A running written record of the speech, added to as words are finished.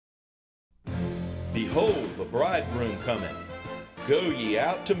Behold, the bridegroom cometh. Go ye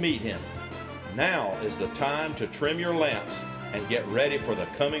out to meet him. Now is the time to trim your lamps and get ready for the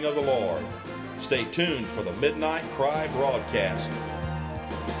coming of the Lord. Stay tuned for the Midnight Cry broadcast.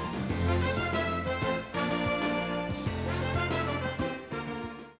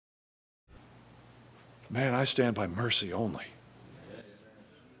 Man, I stand by mercy only.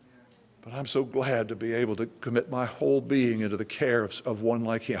 But I'm so glad to be able to commit my whole being into the care of one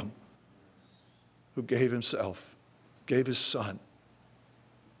like him, who gave himself, gave his son.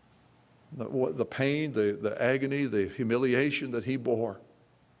 The pain, the agony, the humiliation that he bore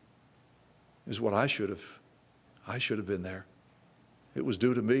is what I should have been there. It was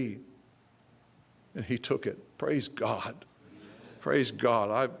due to me, and he took it. Praise God. Praise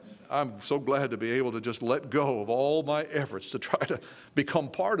God. I'm so glad to be able to just let go of all my efforts to try to become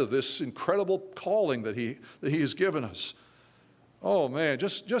part of this incredible calling that he has given us. Oh man,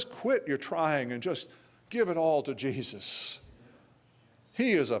 just quit your trying and just give it all to Jesus.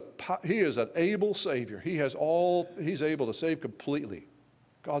 He is an able Savior. He's able to save completely.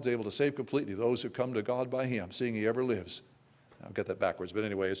 God's able to save completely those who come to God by him, seeing he ever lives. I'll get that backwards, but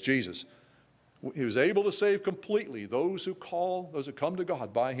anyway, it's Jesus. He was able to save completely those who come to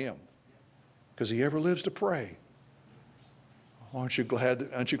God by him, because he ever lives to pray. Aren't you glad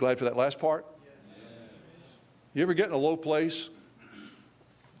for that last part? You ever get in a low place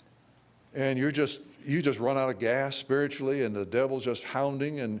and you just run out of gas spiritually, and the devil's just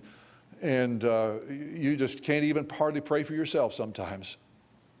hounding, and you just can't even hardly pray for yourself sometimes,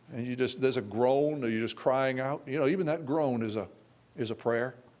 and there's a groan, or you're just crying out. You know, even that groan is a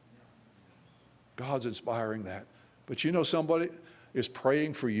prayer. God's inspiring that. But you know, somebody is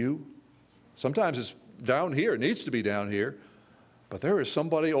praying for you. Sometimes it's down here. It needs to be down here. But there is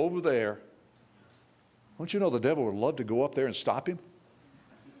somebody over there. Don't you know the devil would love to go up there and stop him?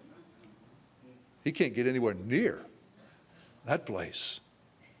 He can't get anywhere near that place.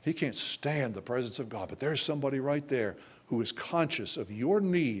 He can't stand the presence of God. But there's somebody right there who is conscious of your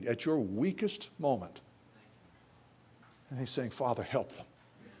need at your weakest moment. And he's saying, Father, help them.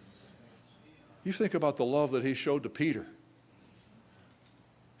 You think about the love that he showed to Peter.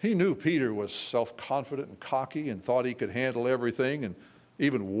 He knew Peter was self-confident and cocky and thought he could handle everything, and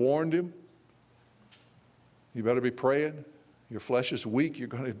even warned him, you better be praying. Your flesh is weak. You're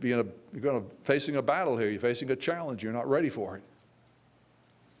going to be facing a battle here. You're facing a challenge. You're not ready for it.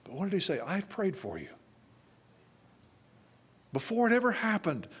 But what did he say? I've prayed for you. Before it ever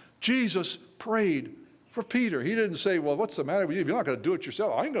happened, Jesus prayed for Peter. He didn't say, well, what's the matter with you? If you're not going to do it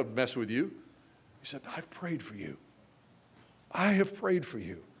yourself, I ain't going to mess with you. He said, I've prayed for you. I have prayed for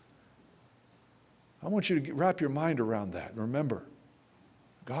you. I want you to wrap your mind around that. Remember,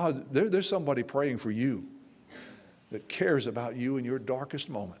 God, there's somebody praying for you that cares about you in your darkest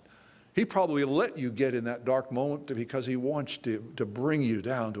moment. He probably let you get in that dark moment because he wants to bring you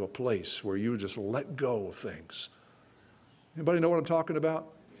down to a place where you just let go of things. Anybody know what I'm talking about?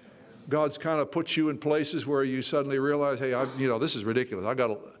 God's kind of put you in places where you suddenly realize, hey, this is ridiculous.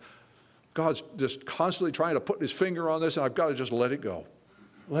 God's just constantly trying to put his finger on this, and I've got to just let it go.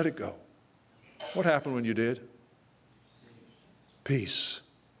 Let it go. What happened when you did? Peace.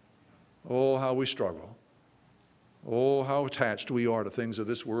 Oh, how we struggle. Oh, how attached we are to things of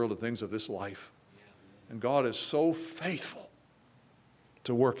this world and things of this life. And God is so faithful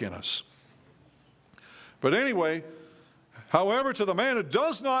to work in us. But anyway, however, to the man who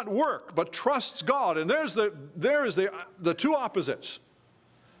does not work but trusts God, and there is the two opposites.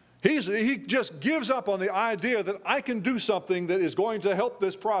 He just gives up on the idea that I can do something that is going to help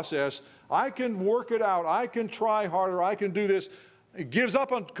this process. I can work it out. I can try harder. I can do this. He gives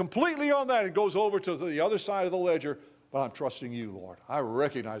up completely on that and goes over to the other side of the ledger. But I'm trusting you, Lord. I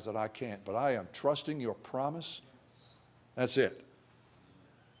recognize that I can't, but I am trusting your promise. That's it.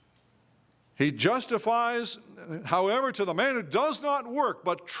 He justifies, however, to the man who does not work,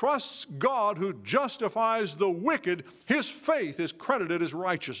 but trusts God who justifies the wicked, his faith is credited as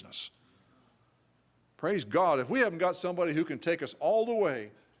righteousness. Praise God. If we haven't got somebody who can take us all the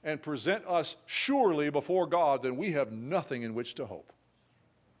way and present us surely before God, then we have nothing in which to hope.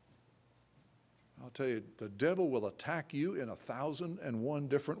 I'll tell you, the devil will attack you in 1,001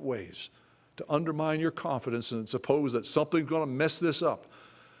 different ways to undermine your confidence and suppose that something's going to mess this up.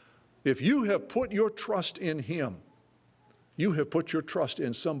 If you have put your trust in him, you have put your trust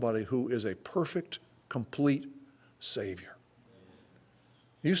in somebody who is a perfect, complete Savior.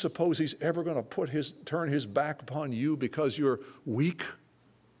 You suppose he's ever going to turn his back upon you because you're weak?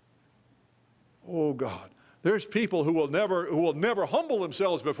 Oh God, there's people who will never humble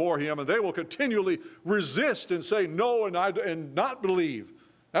themselves before him, and they will continually resist and say no and not believe.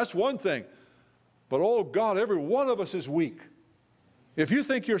 That's one thing. But oh God, every one of us is weak. If you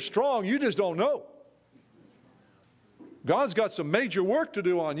think you're strong, you just don't know. God's got some major work to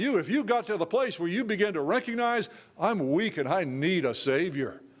do on you. If you got to the place where you begin to recognize, I'm weak and I need a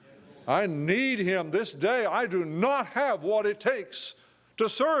Savior. I need Him this day. I do not have what it takes to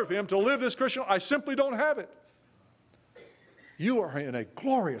serve Him, to live this Christian. I simply don't have it. You are in a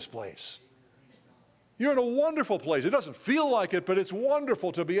glorious place. You're in a wonderful place. It doesn't feel like it, but it's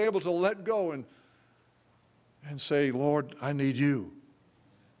wonderful to be able to let go and say, Lord, I need you.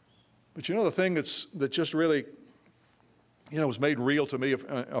 But you know the thing that just really, was made real to me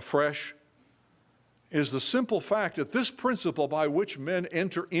afresh is the simple fact that this principle by which men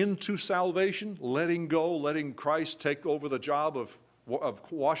enter into salvation, letting go, letting Christ take over the job of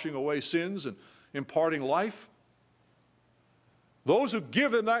washing away sins and imparting life, those who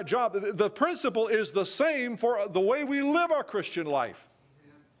give Him that job, the principle is the same for the way we live our Christian life.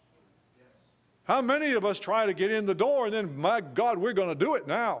 How many of us try to get in the door and then, my God, we're going to do it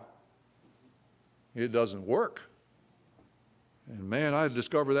now? It doesn't work. And man, I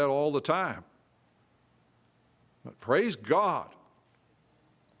discover that all the time. But praise God.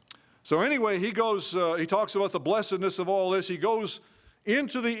 So anyway, he talks about the blessedness of all this. He goes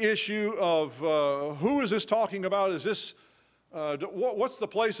into the issue of who is this talking about? Is this, what's the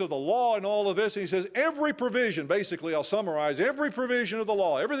place of the law in all of this? And he says every provision, basically I'll summarize, every provision of the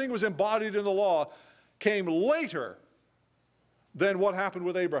law, everything was embodied in the law, came later than what happened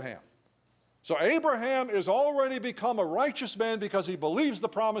with Abraham. So Abraham is already become a righteous man because he believes the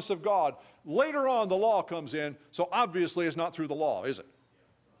promise of God. Later on, the law comes in, so obviously it's not through the law, is it?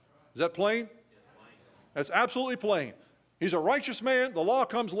 Is that plain? That's absolutely plain. He's a righteous man. The law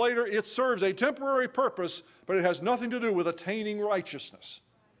comes later. It serves a temporary purpose, but it has nothing to do with attaining righteousness.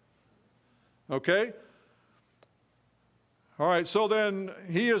 Okay? All right, so then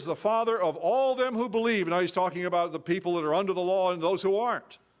He is the Father of all them who believe. Now He's talking about the people that are under the law and those who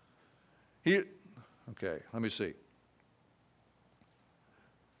aren't. Okay, let me see.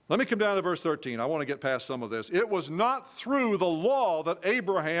 Let me come down to verse 13. I want to get past some of this. It was not through the law that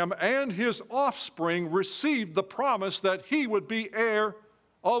Abraham and his offspring received the promise that he would be heir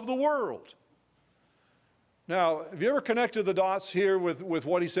of the world. Now, have you ever connected the dots here with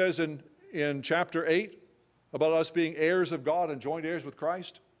what he says in chapter 8 about us being heirs of God and joint heirs with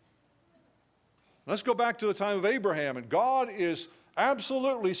Christ? Let's go back to the time of Abraham, and God is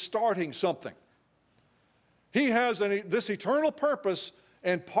absolutely starting something. He has this eternal purpose,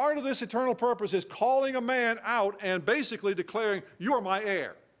 and part of this eternal purpose is calling a man out and basically declaring, you are my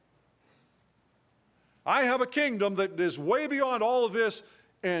heir. I have a kingdom that is way beyond all of this,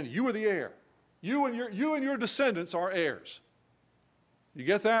 and you are the heir. You and your descendants are heirs. You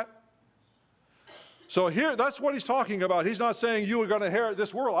get that? So here, that's what he's talking about. He's not saying you are going to inherit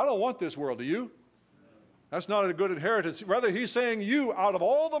this world. I don't want this world, do you? That's not a good inheritance. Rather, he's saying you, out of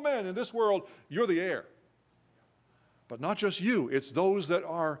all the men in this world, you're the heir. But not just you, it's those that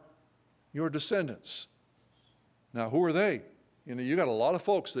are your descendants. Now, who are they? You got a lot of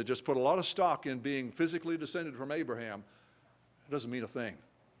folks that just put a lot of stock in being physically descended from Abraham. It doesn't mean a thing.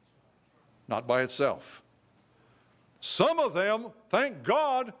 Not by itself. Some of them, thank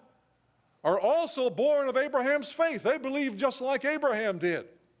God, are also born of Abraham's faith. They believe just like Abraham did.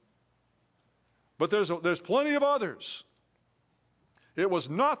 But there's plenty of others. It was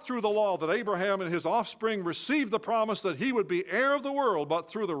not through the law that Abraham and his offspring received the promise that he would be heir of the world, but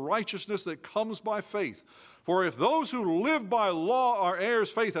through the righteousness that comes by faith. For if those who live by law are heirs,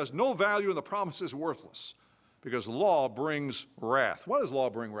 faith has no value and the promise is worthless, because law brings wrath. Why does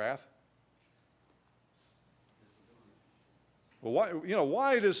law bring wrath? Well,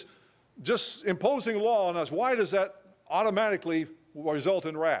 why does just imposing law on us, why does that automatically result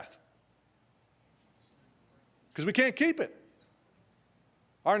in wrath? Because we can't keep it.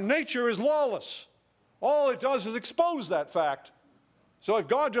 Our nature is lawless. All it does is expose that fact. So if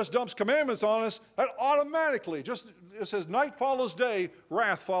God just dumps commandments on us, that automatically, just as night follows day,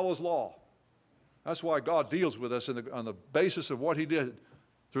 wrath follows law. That's why God deals with us on the basis of what He did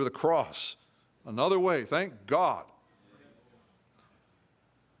through the cross. Another way, thank God.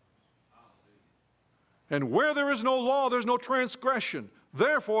 And where there is no law, there's no transgression.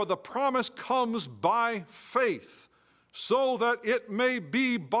 Therefore, the promise comes by faith, so that it may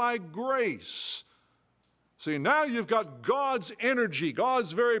be by grace. See, now you've got God's energy,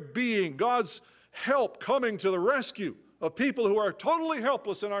 God's very being, God's help coming to the rescue of people who are totally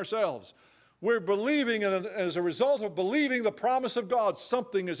helpless in ourselves. We're believing, and as a result of believing the promise of God,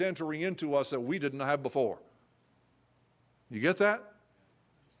 something is entering into us that we didn't have before. You get that?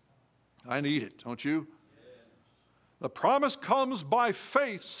 I need it, don't you? The promise comes by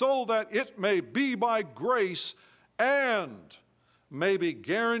faith so that it may be by grace and may be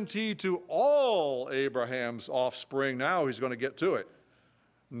guaranteed to all Abraham's offspring. Now he's going to get to it.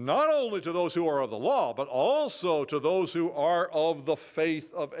 Not only to those who are of the law, but also to those who are of the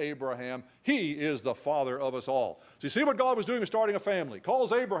faith of Abraham. He is the father of us all. So you see what God was doing in starting a family. He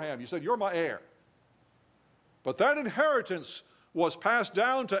calls Abraham. He said, you're my heir. But that inheritance was passed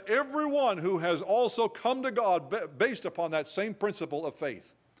down to everyone who has also come to God based upon that same principle of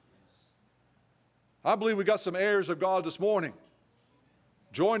faith. I believe we got some heirs of God this morning.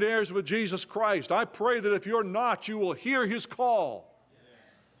 Joint heirs with Jesus Christ. I pray that if you're not, you will hear his call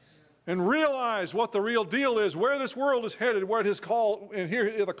and realize what the real deal is, where this world is headed, where it is called, and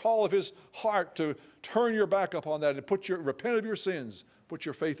hear the call of his heart to turn your back upon that and repent of your sins, put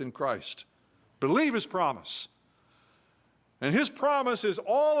your faith in Christ. Believe his promise. And his promise is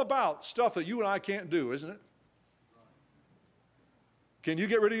all about stuff that you and I can't do, isn't it? Can you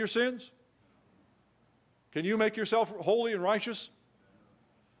get rid of your sins? Can you make yourself holy and righteous?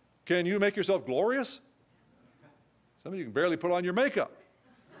 Can you make yourself glorious? Some of you can barely put on your makeup.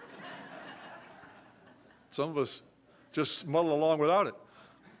 Some of us just muddle along without it.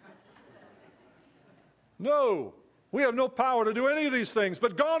 No, we have no power to do any of these things,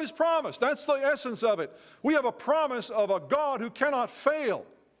 but God has promised. That's the essence of it. We have a promise of a God who cannot fail.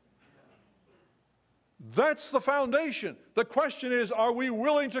 That's the foundation. The question is, are we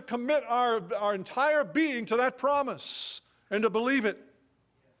willing to commit our entire being to that promise and to believe it?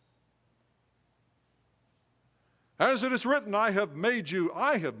 As it is written, I have made you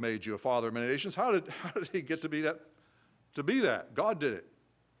a father of many nations. How did he get to be that? To be that. God did it.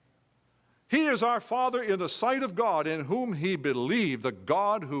 He is our Father in the sight of God, in whom he believed, the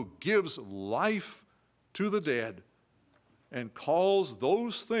God who gives life to the dead and calls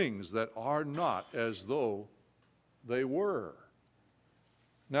those things that are not as though they were.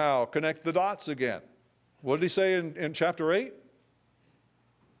 Now, connect the dots again. What did he say in chapter 8?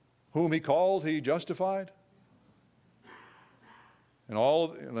 Whom he called, he justified. And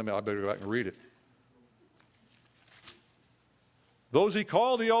I better go back and read it. Those he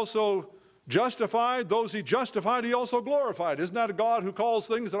called, he also justified. Those he justified, he also glorified. Isn't that a God who calls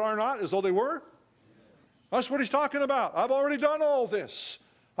things that are not as though they were? That's what he's talking about. I've already done all this.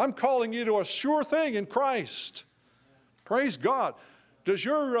 I'm calling you to a sure thing in Christ. Praise God. Does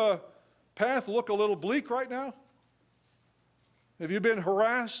your path look a little bleak right now? Have you been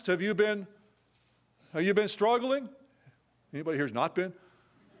harassed? Have you been struggling? Anybody here has not been?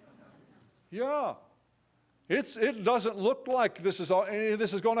 Yeah. It doesn't look like any of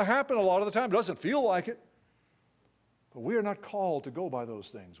this is going to happen a lot of the time. It doesn't feel like it. But we are not called to go by those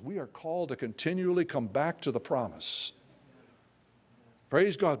things. We are called to continually come back to the promise.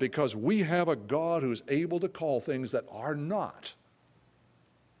 Praise God, because we have a God who's able to call things that are not.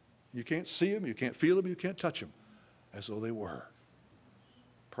 You can't see them, you can't feel them, you can't touch them as though they were.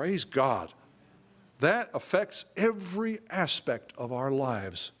 Praise God. That affects every aspect of our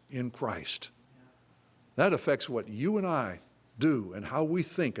lives in Christ. That affects what you and I do and how we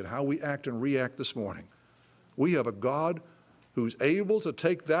think and how we act and react this morning. We have a God who's able to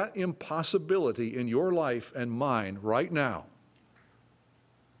take that impossibility in your life and mine right now.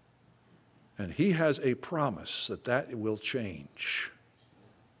 And he has a promise that will change.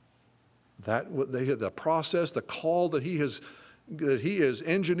 The process, the call that he has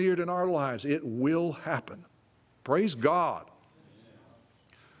engineered in our lives, it will happen. Praise God.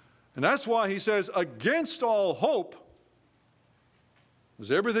 And that's why he says, against all hope.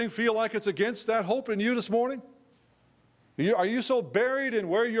 Does everything feel like it's against that hope in you this morning? Are you so buried in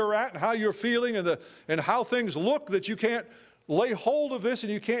where you're at and how you're feeling and how things look that you can't lay hold of this,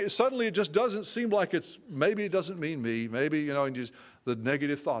 and you can't, suddenly it just doesn't seem like maybe it doesn't mean me, maybe, and just the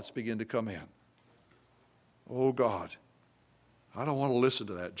negative thoughts begin to come in. Oh God, I don't want to listen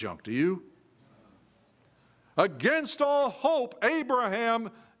to that junk, do you? Against all hope,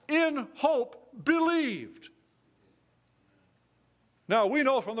 Abraham in hope believed. Now, we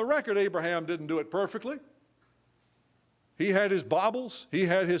know from the record Abraham didn't do it perfectly. He had his bobbles. He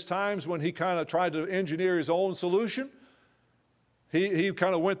had his times when he kind of tried to engineer his own solution. He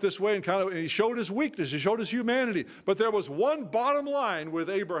kind of went this way and he showed his weakness. He showed his humanity. But there was one bottom line with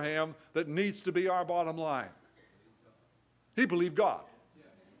Abraham that needs to be our bottom line. He believed God.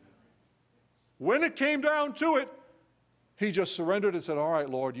 When it came down to it, he just surrendered and said, all right,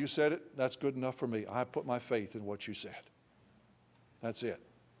 Lord, you said it. That's good enough for me. I put my faith in what you said. That's it.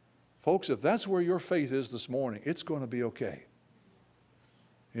 Folks, if that's where your faith is this morning, it's going to be okay.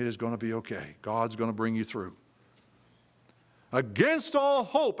 It is going to be okay. God's going to bring you through. Against all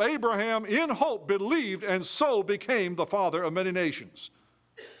hope, Abraham in hope believed and so became the father of many nations.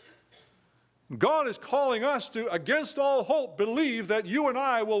 God is calling us to, against all hope, believe that you and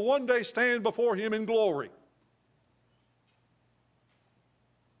I will one day stand before him in glory.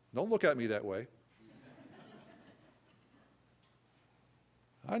 Don't look at me that way.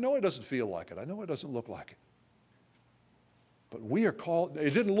 I know it doesn't feel like it. I know it doesn't look like it. But we are called,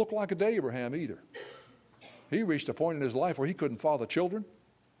 it didn't look like it to Abraham either. He reached a point in his life where he couldn't father children.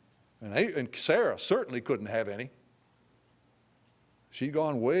 And Sarah certainly couldn't have any. She'd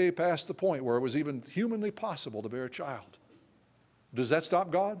gone way past the point where it was even humanly possible to bear a child. Does that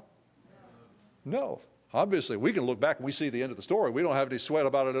stop God? No. Obviously, we can look back and we see the end of the story. We don't have any sweat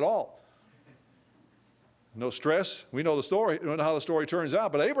about it at all. No stress. We know the story, we know how the story turns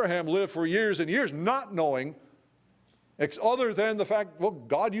out. But Abraham lived for years and years not knowing, other than the fact, well,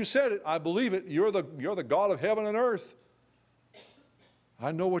 God, you said it. I believe it. You're the God of heaven and earth.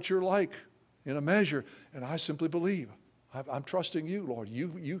 I know what you're like in a measure, and I simply believe. I'm trusting you, Lord.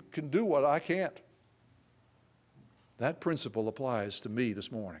 You can do what I can't. That principle applies to me this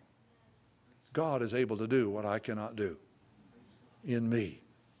morning. God is able to do what I cannot do in me.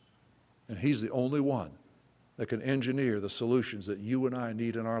 And he's the only one that can engineer the solutions that you and I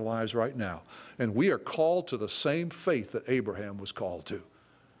need in our lives right now. And we are called to the same faith that Abraham was called to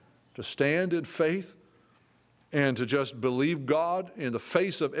stand in faith and to just believe God in the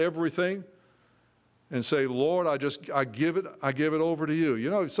face of everything and say, Lord, I give it over to you. You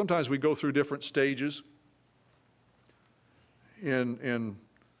know, sometimes we go through different stages in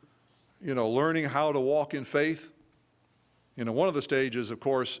learning how to walk in faith. You know, one of the stages, of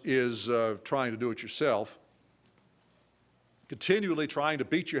course, is trying to do it yourself. Continually trying to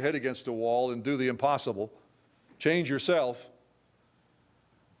beat your head against a wall and do the impossible. Change yourself.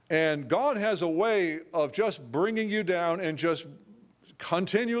 And God has a way of just bringing you down and just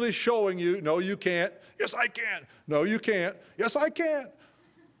continually showing you, no, you can't. Yes, I can. No, you can't. Yes, I can.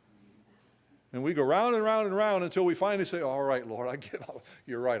 And we go round and round and round until we finally say, all right, Lord, I give up.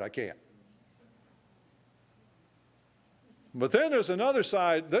 You're right, I can't. But then there's another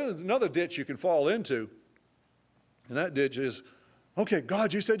side, there's another ditch you can fall into. And that ditch is, okay,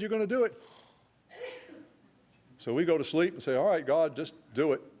 God, you said you're going to do it. So we go to sleep and say, all right, God, just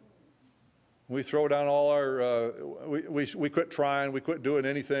do it. We throw down all our, we quit trying, we quit doing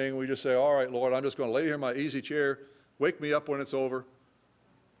anything. We just say, all right, Lord, I'm just going to lay here in my easy chair. Wake me up when it's over.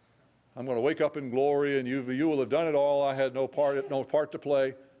 I'm going to wake up in glory, and you will have done it all. I had no part to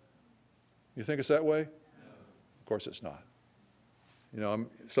play. You think it's that way? No. Of course it's not. You know,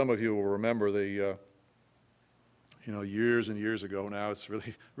 some of you will remember the, years and years ago now. It's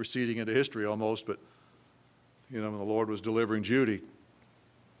really receding into history almost, but, when the Lord was delivering Judy.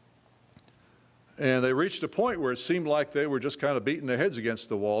 And they reached a point where it seemed like they were just kind of beating their heads against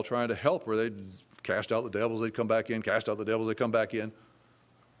the wall trying to help her. They'd cast out the devils, they'd come back in, cast out the devils, they'd come back in.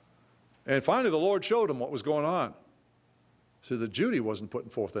 And finally the Lord showed them what was going on. So that Judy wasn't putting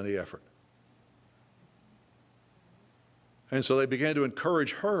forth any effort. And so they began to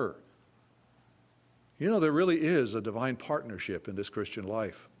encourage her. There really is a divine partnership in this Christian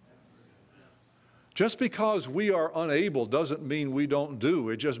life. Just because we are unable doesn't mean we don't do.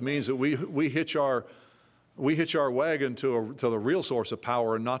 It just means that we hitch our wagon to the real source of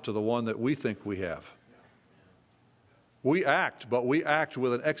power and not to the one that we think we have. We act, but we act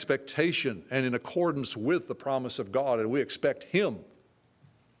with an expectation and in accordance with the promise of God, and we expect Him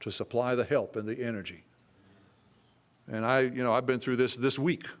to supply the help and the energy. And I've been through this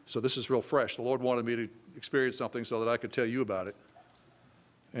week, so this is real fresh. The Lord wanted me to experience something so that I could tell you about it.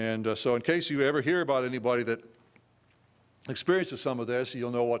 And so in case you ever hear about anybody that experiences some of this,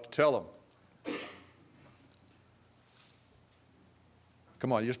 you'll know what to tell them.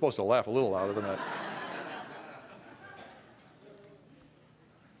 Come on, you're supposed to laugh a little louder than that.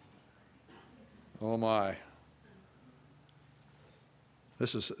 Oh my.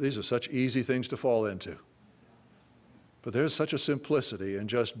 These are such easy things to fall into. But there's such a simplicity in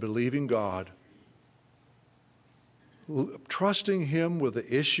just believing God, trusting Him with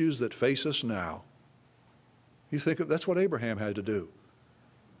the issues that face us now. You think that's what Abraham had to do.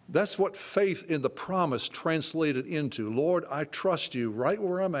 That's what faith in the promise translated into. Lord, I trust you right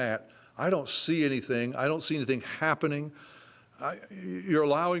where I'm at. I don't see anything. I don't see anything happening. You're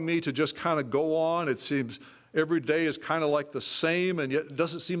allowing me to just kind of go on. It seems every day is kind of like the same, and yet it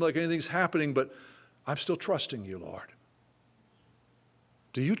doesn't seem like anything's happening, but I'm still trusting you, Lord.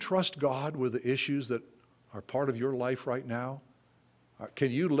 Do you trust God with the issues that are part of your life right now? Can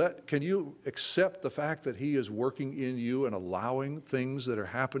you accept the fact that He is working in you and allowing things that are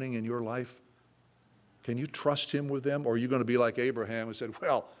happening in your life? Can you trust him with them? Or are you going to be like Abraham who said,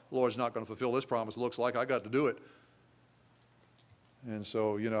 well, the Lord's not going to fulfill this promise. It looks like I got to do it. And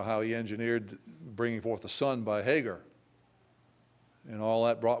so, you know how he engineered bringing forth a son by Hagar. And all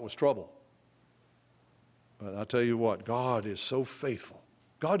that brought was trouble. But I'll tell you what, God is so faithful.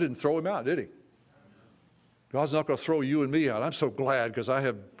 God didn't throw him out, did he? God's not going to throw you and me out. I'm so glad, because I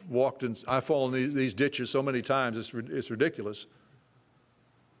have walked in, I've fallen in these ditches so many times, it's ridiculous.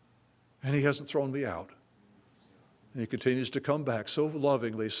 And he hasn't thrown me out. And he continues to come back so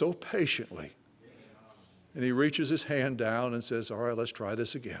lovingly, so patiently. And he reaches his hand down and says, all right, let's try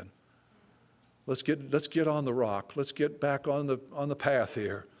this again. Let's get on the rock. Let's get back on the path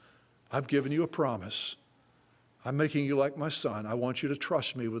here. I've given you a promise. I'm making you like my son. I want you to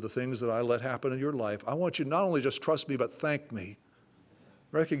trust me with the things that I let happen in your life. I want you not only just trust me, but thank me.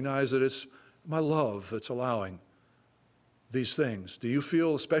 Recognize that it's my love that's allowing these things. Do you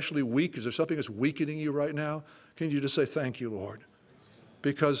feel especially weak? Is there something that's weakening you right now? Can you just say, thank you, Lord?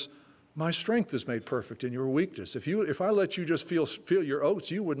 Because my strength is made perfect in your weakness. If I let you just feel your oats,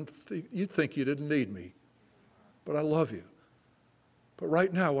 you'd think you didn't need me. But I love you. But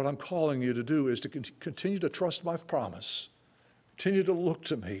right now, what I'm calling you to do is to continue to trust my promise. Continue to look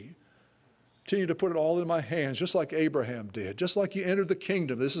to me. Continue to put it all in my hands, just like Abraham did. Just like you entered the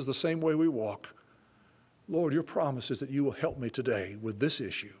kingdom, this is the same way we walk. Lord, your promise is that you will help me today with this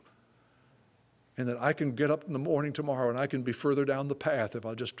issue. And that I can get up in the morning tomorrow and I can be further down the path if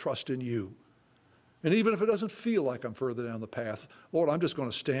I'll just trust in you. And even if it doesn't feel like I'm further down the path, Lord, I'm just going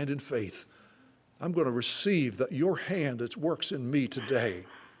to stand in faith. I'm going to receive that your hand that works in me today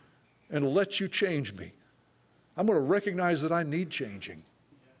and let you change me. I'm going to recognize that I need changing.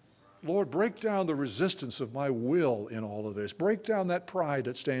 Lord, break down the resistance of my will in all of this. Break down that pride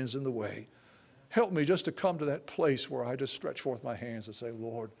that stands in the way. Help me just to come to that place where I just stretch forth my hands and say,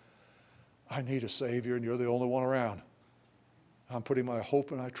 Lord, I need a Savior and you're the only one around. I'm putting my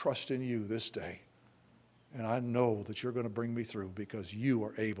hope and I trust in you this day. And I know that you're going to bring me through because you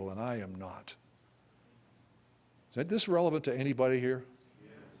are able and I am not. Is this relevant to anybody here?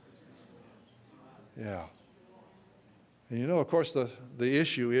 Yeah. And you know, of course, the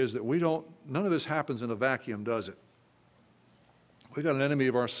issue is that none of this happens in a vacuum, does it? We got an enemy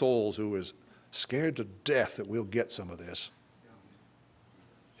of our souls who is scared to death that we'll get some of this.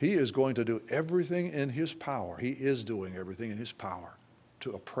 He is going to do everything in his power. He is doing everything in his power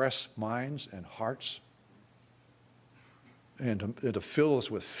to oppress minds and hearts and to fill us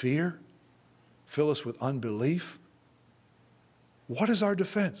with fear, fill us with unbelief. What is our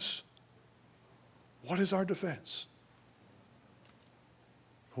defense? What is our defense?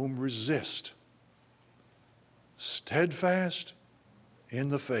 Whom resist, steadfast in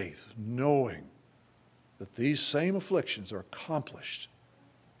the faith, knowing that these same afflictions are accomplished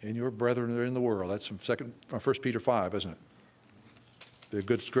in your brethren that are in the world. That's from 1 Peter 5, isn't it? Be a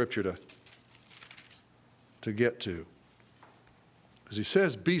good scripture to get to. Because he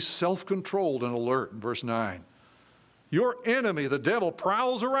says, be self-controlled and alert in verse 9. Your enemy, the devil,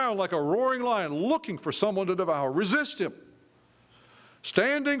 prowls around like a roaring lion looking for someone to devour. Resist him.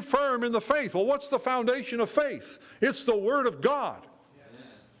 Standing firm in the faith. Well, what's the foundation of faith? It's the Word of God.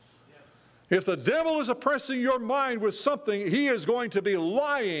 If the devil is oppressing your mind with something, he is going to be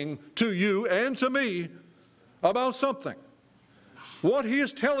lying to you and to me about something. What he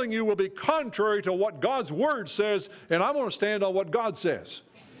is telling you will be contrary to what God's Word says, and I'm going to stand on what God says.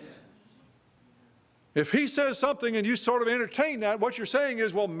 If he says something and you sort of entertain that, what you're saying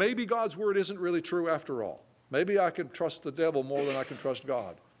is, well, maybe God's Word isn't really true after all. Maybe I can trust the devil more than I can trust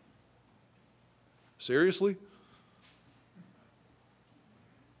God. Seriously?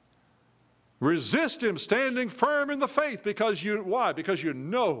 Resist him, standing firm in the faith. Why? Because you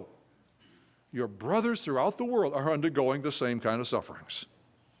know your brothers throughout the world are undergoing the same kind of sufferings.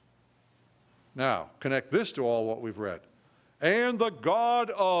 Now, connect this to all what we've read. And the God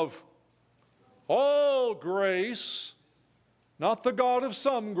of all grace, not the God of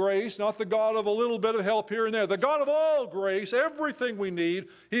some grace, not the God of a little bit of help here and there. The God of all grace, everything we need,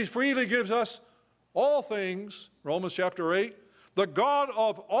 he freely gives us all things, Romans chapter 8. The God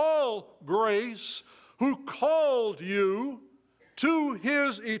of all grace, who called you to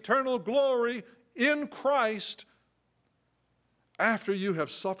his eternal glory in Christ, after you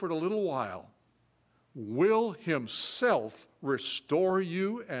have suffered a little while, will himself restore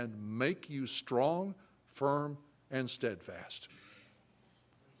you and make you strong, firm, and steadfast.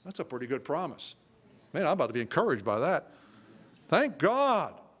 That's a pretty good promise. Man, I'm about to be encouraged by that. Thank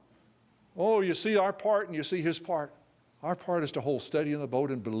God. Oh, you see our part and you see his part. Our part is to hold steady in the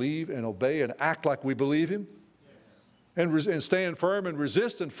boat and believe and obey and act like we believe him. and stand firm and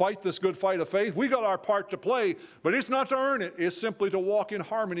resist and fight this good fight of faith. We got our part to play, but it's not to earn it. It's simply to walk in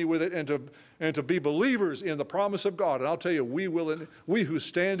harmony with it and to be believers in the promise of God. And I'll tell you, we who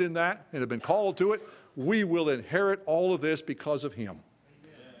stand in that and have been called to it, we will inherit all of this because of Him.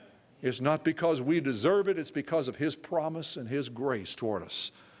 It's not because we deserve it. It's because of His promise and His grace toward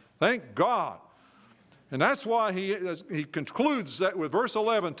us. Thank God. And that's why he concludes that with verse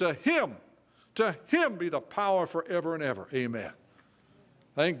 11, to Him be the power forever and ever. Amen.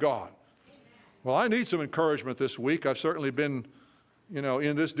 Thank God. Well, I need some encouragement this week. I've certainly been,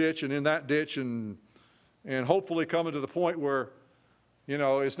 in this ditch and in that ditch and hopefully coming to the point where,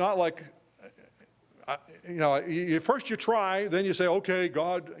 it's not like, first you try, then you say, okay,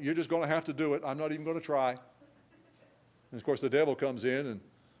 God, you're just going to have to do it. I'm not even going to try. And of course, the devil comes in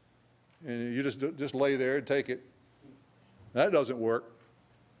and you just lay there and take it. That doesn't work.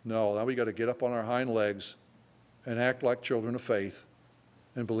 No, now we got to get up on our hind legs and act like children of faith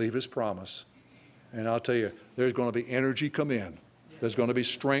and believe His promise. And I'll tell you, there's going to be energy come in. There's going to be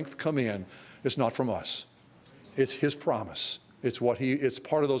strength come in. It's not from us. It's His promise. It's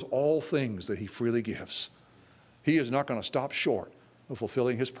part of those all things that He freely gives. He is not going to stop short of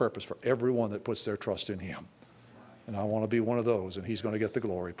fulfilling His purpose for everyone that puts their trust in Him. And I want to be one of those, and He's going to get the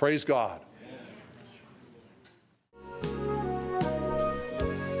glory. Praise God.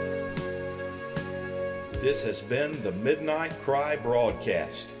 This has been the Midnight Cry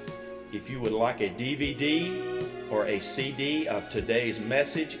broadcast. If you would like a DVD or a CD of today's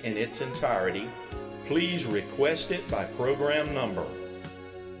message in its entirety, please request it by program number.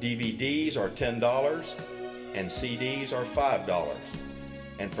 DVDs are $10 and CDs are $5.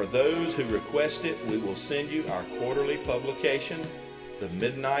 And for those who request it, we will send you our quarterly publication, The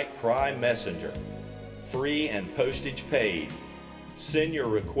Midnight Cry Messenger, free and postage paid. Send your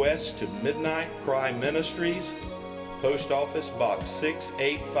request to Midnight Cry Ministries, Post Office Box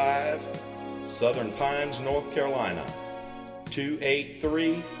 685, Southern Pines, North Carolina,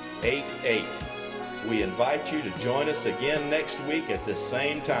 28388. We invite you to join us again next week at this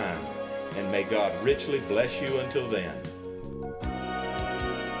same time, and may God richly bless you until then.